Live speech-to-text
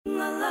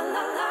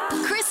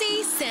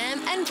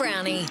and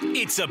Brownie.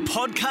 It's a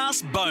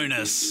podcast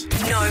bonus.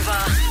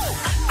 Nova.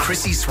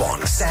 Chrissy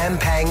Swan, Sam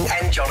Pang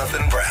and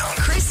Jonathan Brown.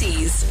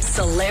 Chrissy's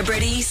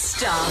Celebrity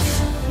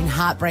Stuff. In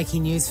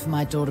heartbreaking news for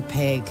my daughter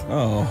Peg,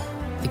 Oh.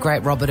 the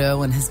great Robert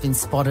Irwin has been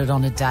spotted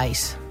on a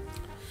date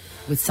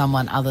with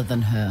someone other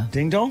than her.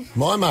 Ding dong?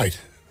 My mate.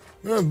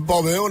 Remember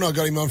Bob Irwin? I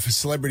got him on for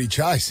Celebrity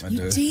Chase.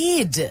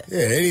 You did.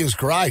 Yeah, he was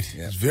great. He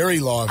was very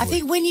lively. I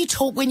think when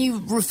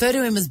you refer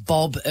to him as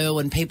Bob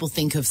Irwin, people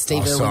think of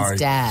Steve Irwin's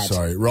dad.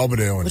 Sorry, Robert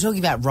Irwin. We're talking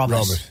about Robert.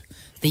 Robert.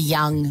 The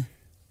young,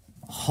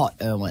 hot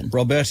Irwin.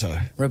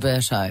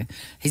 Roberto.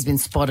 He's been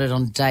spotted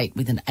on a date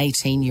with an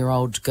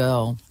 18-year-old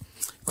girl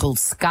called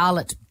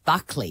Scarlett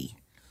Buckley.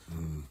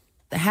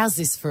 How's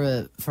this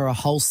for a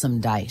wholesome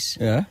date?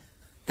 Yeah.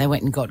 They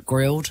went and got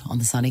grilled on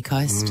the sunny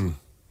coast.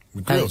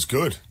 The grill's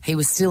good. He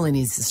was still in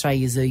his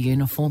Australia Zoo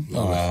uniform.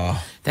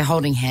 They're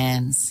holding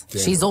hands.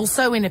 Yeah. She's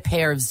also in a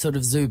pair of sort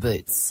of zoo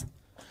boots.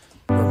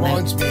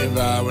 Reminds me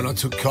of when I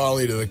took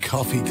Kylie to the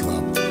coffee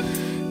club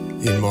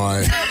in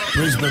my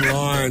Brisbane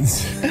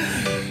Lions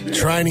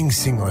training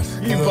singlet.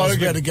 You I was both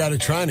about to go to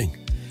training.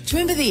 Do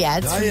you remember the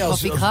ads from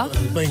Coffee Club?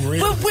 Being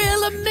real. But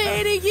will I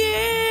meet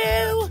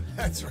you?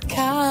 That's right.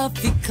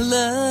 Coffee Club.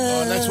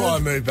 Oh, that's why I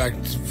moved back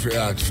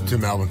to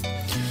Melbourne.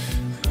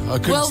 I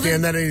couldn't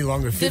stand that any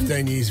longer.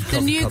 15 years of The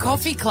coffee new club.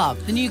 coffee club.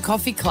 The new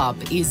coffee club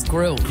is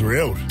grilled.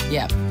 Grilled.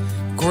 Yeah.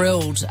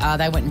 Grilled.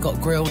 They went and got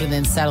grilled and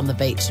then sat on the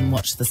beach and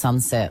watched the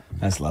sunset.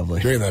 That's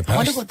lovely. Doing that I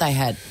wonder paste. what they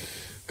had.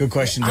 Good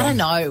question, John. I don't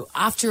know.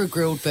 After a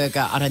grilled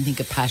burger, I don't think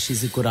a pash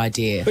is a good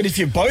idea. But if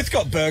you both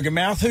got burger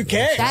mouth, who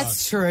cares?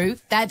 That's true.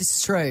 That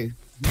is true.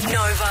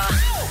 Nova.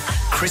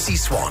 Chrissy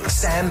Swan,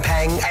 Sam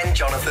Pang and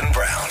Jonathan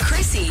Brown.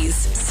 Chrissy's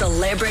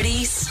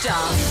Celebrity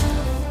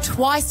Stuff.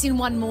 Twice in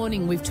one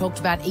morning, we've talked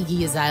about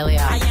Iggy Azalea.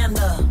 am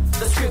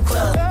the strip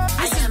club.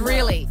 This is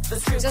really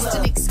just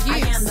an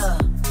excuse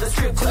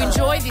to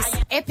enjoy this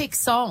epic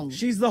song.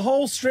 She's the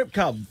whole strip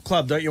club,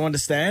 don't you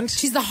understand?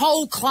 She's the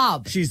whole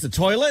club. She's the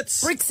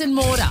toilets, Bricks and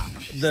mortar.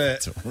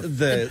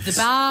 the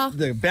bar.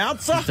 the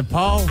bouncer. The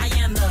pole.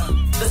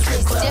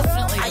 She's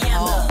definitely the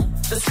whole.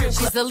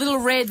 She's the little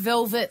red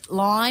velvet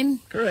line.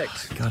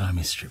 Correct. God, I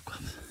miss strip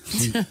clubs.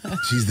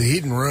 She's the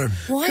hidden room.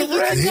 Why?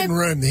 The hidden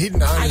room, the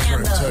hidden owner's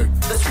room too.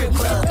 You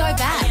can go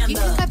back. You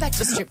can go back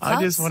to strip clubs.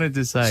 I just wanted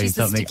to say She's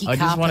the something. sticky I just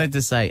carpet. wanted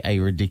to say a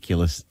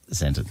ridiculous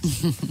sentence.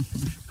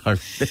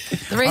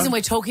 The reason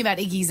we're talking about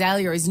Iggy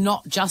Azalea is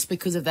not just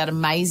because of that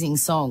amazing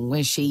song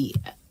where she...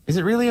 Is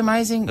it really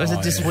amazing, or is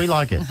it just we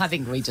like it? I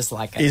think we just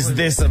like it. Is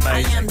this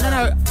amazing?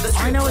 No,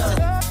 I know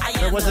it's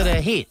but was it a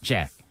hit,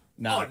 Jack?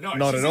 No,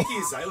 not at all.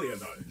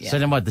 So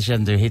then what, she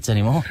doesn't do hits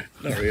anymore?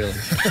 Not really.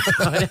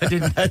 I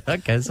didn't know.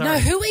 Okay, sorry. No,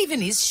 who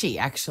even is she,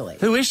 actually?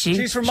 Who is she?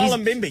 She's from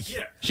Mullumbimby.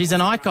 Yeah. She's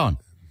an icon.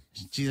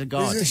 She's a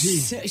god.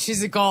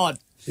 She's a god.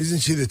 Isn't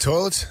she the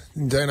toilets?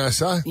 Didn't I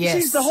say? Yes.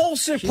 She's the whole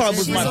strip club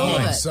was she's my all of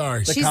point. it.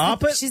 Sorry. The She's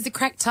carpet? she's the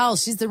cracked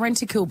tiles. She's the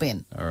rent-a-cool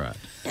bin. All right.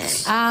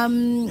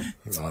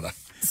 Righto.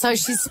 So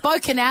she's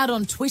spoken out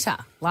on Twitter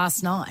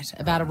last night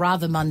about a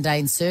rather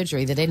mundane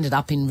surgery that ended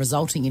up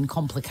resulting in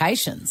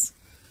complications.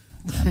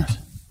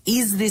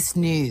 Is this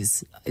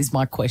news, is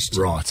my question.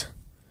 Right.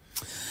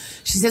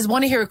 She says,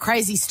 want to hear a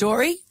crazy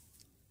story?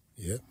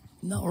 Yep.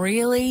 Not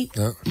really.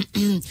 No.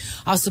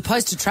 I was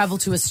supposed to travel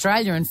to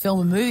Australia and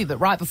film a movie, but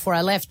right before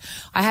I left,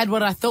 I had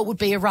what I thought would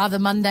be a rather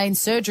mundane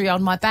surgery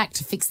on my back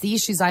to fix the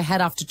issues I had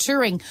after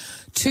touring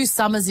 2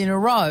 summers in a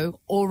row,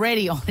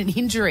 already on an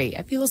injury.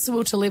 Have you lost the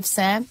will to live,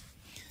 Sam?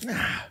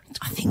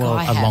 I think Well,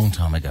 I a have. long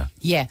time ago.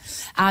 Yeah.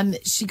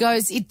 She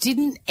goes, it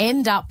didn't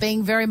end up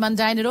being very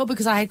mundane at all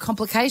because I had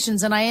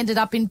complications and I ended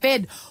up in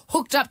bed,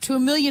 hooked up to a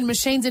million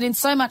machines and in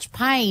so much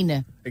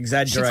pain. She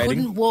Exaggerating.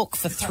 couldn't walk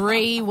for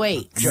 3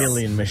 weeks.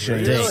 Million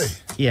machines. Really?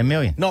 Yeah,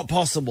 million. Not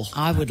possible.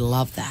 I would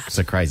love that. It's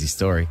a crazy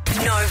story.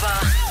 Nova.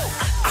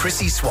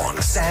 Chrissy Swan,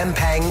 Sam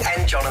Pang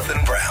and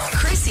Jonathan Brown.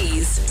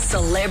 Chrissy's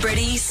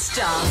Celebrity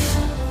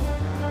Stuff.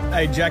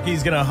 Hey,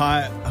 Jackie's going to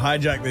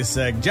hijack this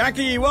seg.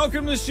 Jackie,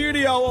 welcome to the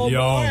studio, old Yo.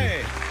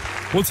 boy.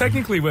 Well,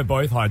 technically, we're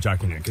both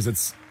hijacking it because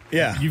it's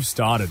you've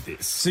started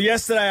this. So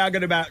yesterday I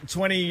got about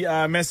 20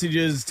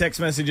 messages, text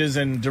messages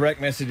and direct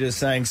messages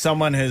saying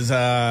someone has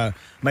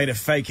made a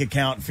fake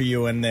account for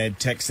you and they're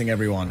texting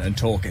everyone and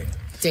talking.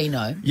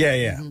 Dino.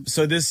 Yeah.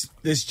 So this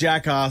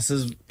jackass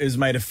has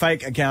made a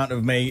fake account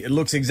of me. It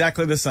looks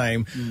exactly the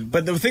same.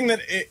 But the thing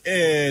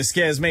that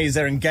scares me is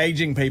they're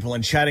engaging people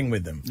and chatting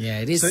with them.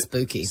 Yeah, it is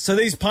spooky. So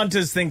these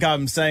punters think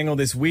I'm saying all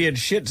this weird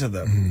shit to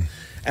them.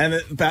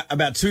 And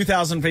about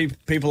 2,000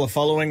 people are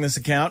following this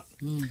account.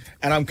 And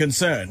I'm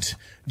concerned.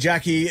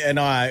 Jackie and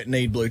I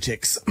need blue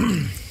ticks.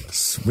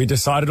 We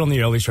decided on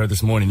the early show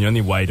this morning the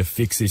only way to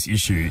fix this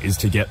issue is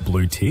to get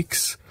blue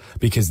ticks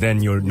because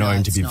then you're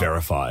known to it's be not.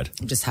 verified.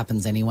 It just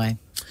happens anyway.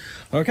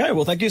 Okay,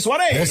 well, thank you,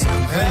 Swanee. What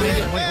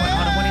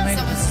do you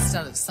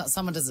mean?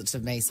 Someone does it to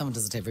me. Someone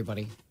does it to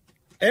everybody.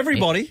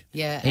 Everybody.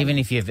 Yeah. Even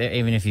if you're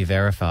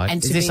verified.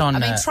 And Is to this be, on? I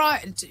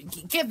mean,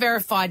 get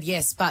verified,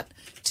 yes, but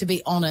to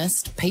be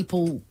honest,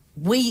 people,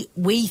 we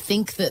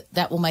think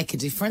that will make a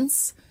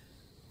difference.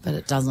 But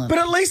it doesn't. But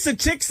at least the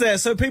tick's there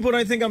so people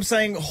don't think I'm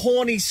saying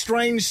horny,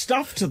 strange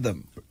stuff to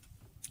them.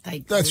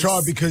 That's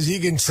right, because you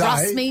can say...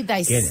 Trust me,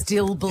 they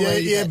still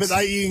believe Yeah, it. but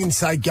you can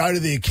say, go to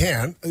the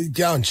account,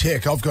 go and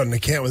check, I've got an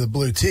account with a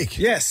blue tick.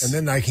 Yes. And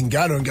then they can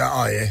go to and go,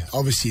 oh, yeah,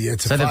 obviously,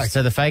 it's a fake.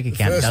 So the fake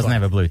account first doesn't one.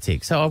 have a blue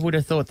tick. So I would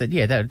have thought that,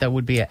 that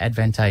would be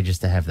advantageous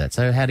to have that.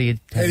 So how do you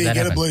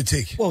get a blue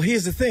tick? Well,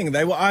 here's the thing.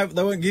 They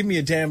won't give me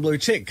a damn blue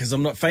tick because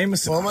I'm not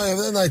famous enough. Well,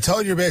 mate, then they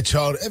told you about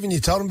haven't you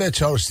told them about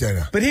childish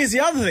standard? But here's the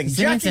other thing. It's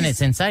an internet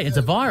sensation. It's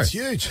a virus.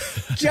 It's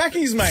huge.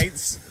 Jackie's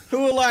mates,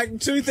 who are like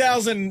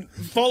 2,000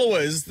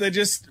 followers, they're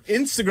just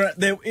Instagram,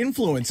 they're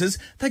influencers,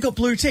 they got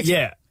blue ticks.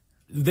 Yeah.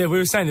 We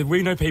were saying that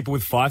we know people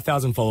with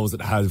 5,000 followers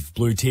that have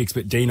blue ticks,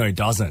 but Dino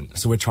doesn't.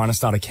 So we're trying to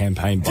start a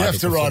campaign. Do you have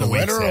to write a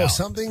letter or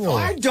something? Or?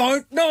 I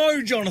don't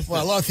know, Jonathan.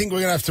 Well, I think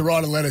we're going to have to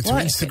write a letter to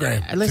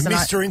Instagram, listen, to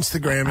Mr.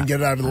 Instagram, and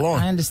get it over the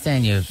line. I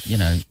understand your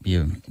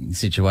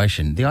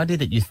situation. The idea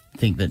that you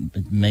think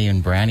that me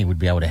and Brownie would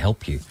be able to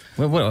help you.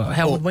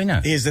 How would we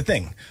know? Here's the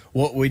thing.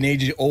 What we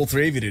need you, all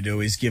three of you to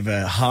do is give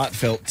a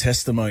heartfelt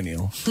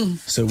testimonial.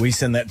 So we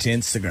send that to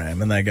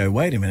Instagram and they go,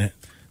 wait a minute,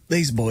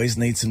 these boys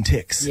need some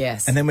ticks.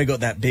 Yes. And then we got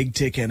that big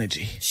tick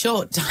energy.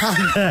 Sure, done.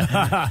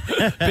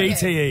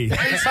 BTE.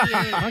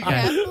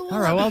 Okay. All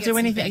right. Well, I'll do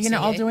anything.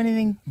 I'll do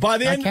anything By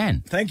the end, I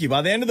can. Thank you.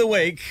 By the end of the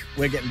week,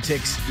 we're getting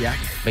ticks, Yak.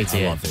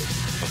 BTE.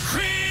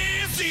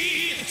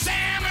 Chrissy,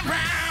 Sam and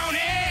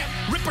Brownie,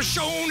 Ripper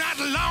show not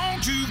long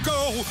to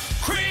go.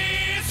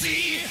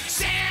 Chrissy,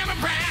 Sam and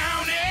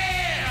Brownie,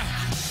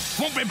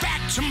 won't be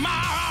back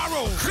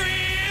tomorrow.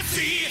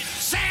 Chrissy,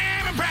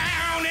 Sam and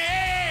Brownie,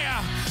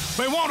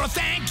 we want to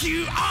thank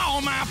you,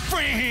 all my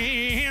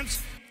friends.